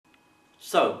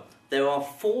So, there are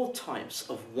 4 types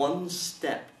of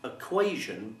one-step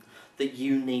equation that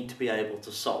you need to be able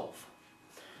to solve.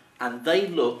 And they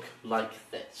look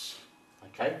like this,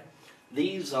 okay?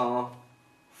 These are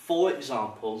 4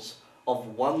 examples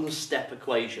of one-step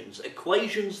equations,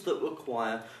 equations that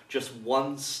require just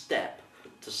one step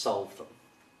to solve them.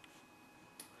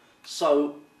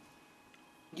 So,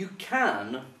 you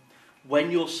can,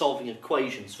 when you're solving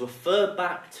equations, refer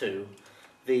back to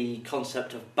the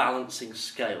concept of balancing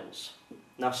scales.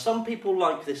 Now, some people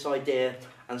like this idea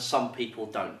and some people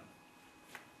don't.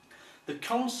 The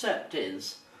concept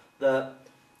is that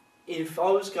if I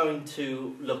was going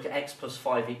to look at x plus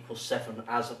 5 equals 7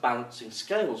 as a balancing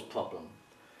scales problem,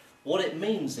 what it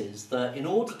means is that in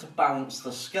order to balance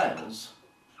the scales,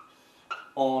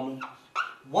 on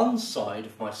one side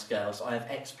of my scales I have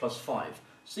x plus 5.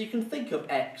 So you can think of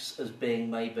x as being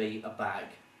maybe a bag.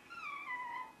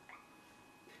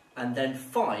 And then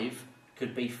 5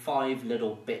 could be 5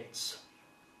 little bits.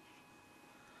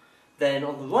 Then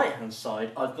on the right hand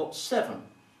side I've got 7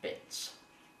 bits.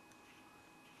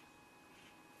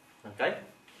 Okay?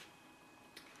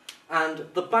 And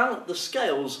the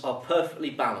scales are perfectly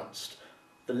balanced.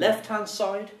 The left hand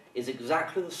side is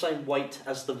exactly the same weight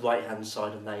as the right hand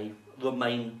side and they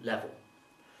remain level.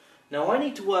 Now I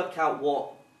need to work out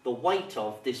what the weight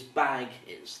of this bag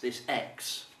is, this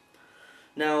x.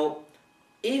 Now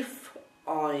if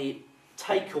I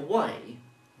take away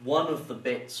one of the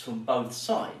bits from both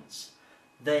sides,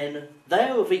 then they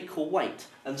are of equal weight,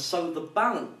 and so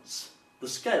the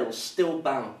scales still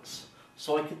balance.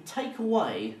 So I can take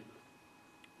away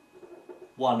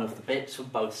one of the bits from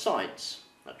both sides.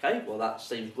 Okay, well that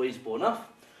seems reasonable enough.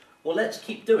 Well, let's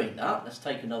keep doing that. Let's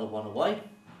take another one away,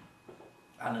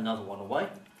 and another one away.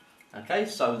 Okay,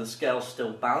 so the scales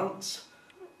still balance.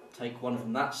 Take one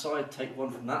from that side, take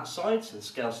one from that side, so the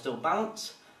scales still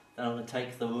balance. Then I'm going to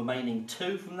take the remaining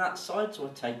 2 from that side, so I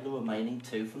take the remaining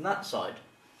 2 from that side.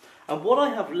 And what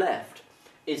I have left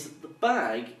is that the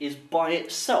bag is by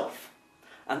itself.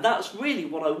 And that's really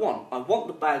what I want. I want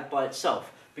the bag by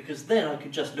itself, because then I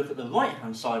can just look at the right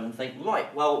hand side and think,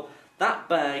 right, well, that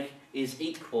bag is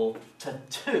equal to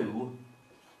 2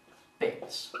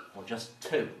 bits, or just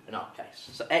 2 in our case.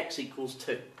 So x equals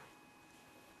 2.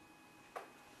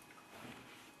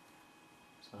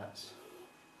 So let's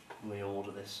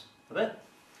reorder this a bit.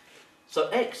 So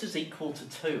x is equal to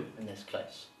 2 in this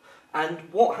case. And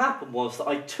what happened was that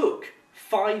I took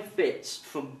 5 bits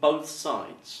from both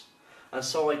sides. And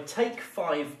so I take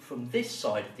 5 from this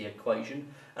side of the equation,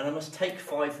 and I must take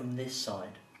 5 from this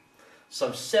side.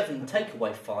 So 7 take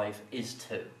away 5 is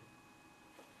 2.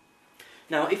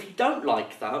 Now, if you don't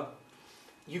like that,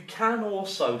 you can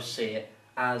also see it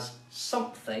as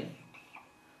something.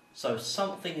 So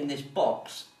something in this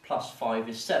box plus 5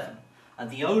 is 7. And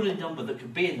the only number that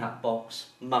could be in that box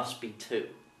must be 2.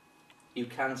 You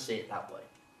can see it that way.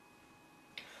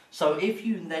 So if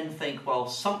you then think, well,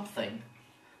 something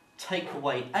take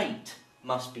away 8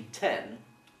 must be 10,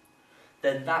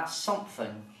 then that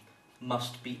something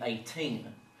must be 18,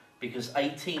 because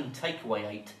 18 take away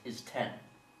 8 is 10.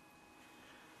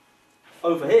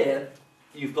 Over here,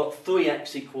 you've got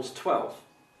 3x equals 12.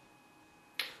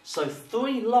 So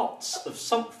 3 lots of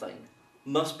something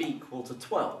must be equal to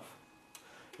 12.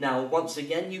 Now, once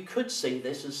again, you could see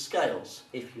this as scales,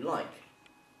 if you like.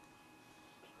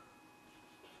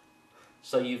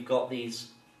 So you've got these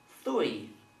 3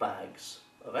 bags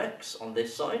of x on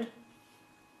this side,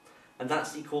 and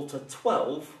that's equal to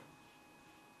 12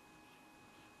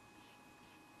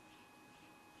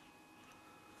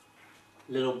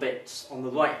 little bits on the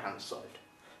right hand side.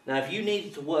 Now if you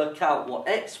needed to work out what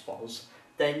x was,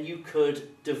 then you could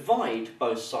divide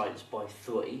both sides by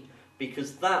 3,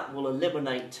 because that will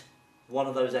eliminate one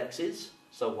of those x's,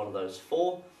 so one of those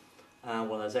 4,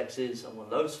 one of those x's and one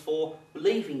of those 4,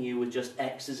 leaving you with just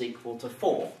x is equal to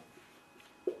 4.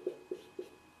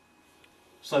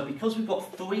 So because we've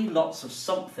got 3 lots of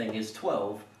something is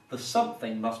 12, the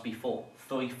something must be 4.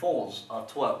 3 4s are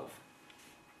 12.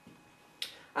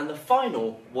 And the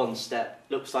final one step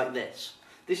looks like this.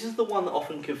 This is the one that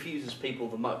often confuses people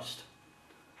the most.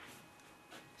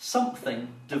 Something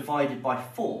divided by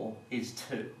 4 is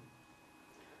 2.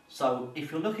 So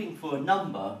if you're looking for a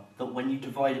number that when you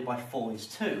divide it by 4 is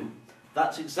 2,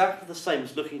 that's exactly the same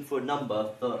as looking for a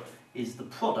number that is the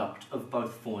product of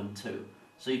both 4 and 2.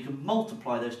 So you can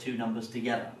multiply those two numbers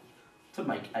together to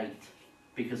make 8,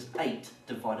 because 8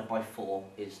 divided by 4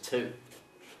 is 2.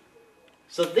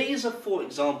 So these are 4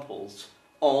 examples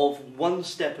of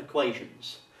one-step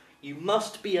equations. You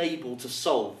must be able to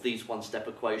solve these one-step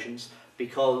equations,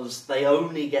 because they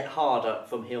only get harder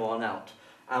from here on out.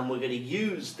 and we're going to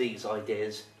use these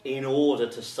ideas in order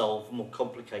to solve more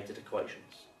complicated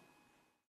equations.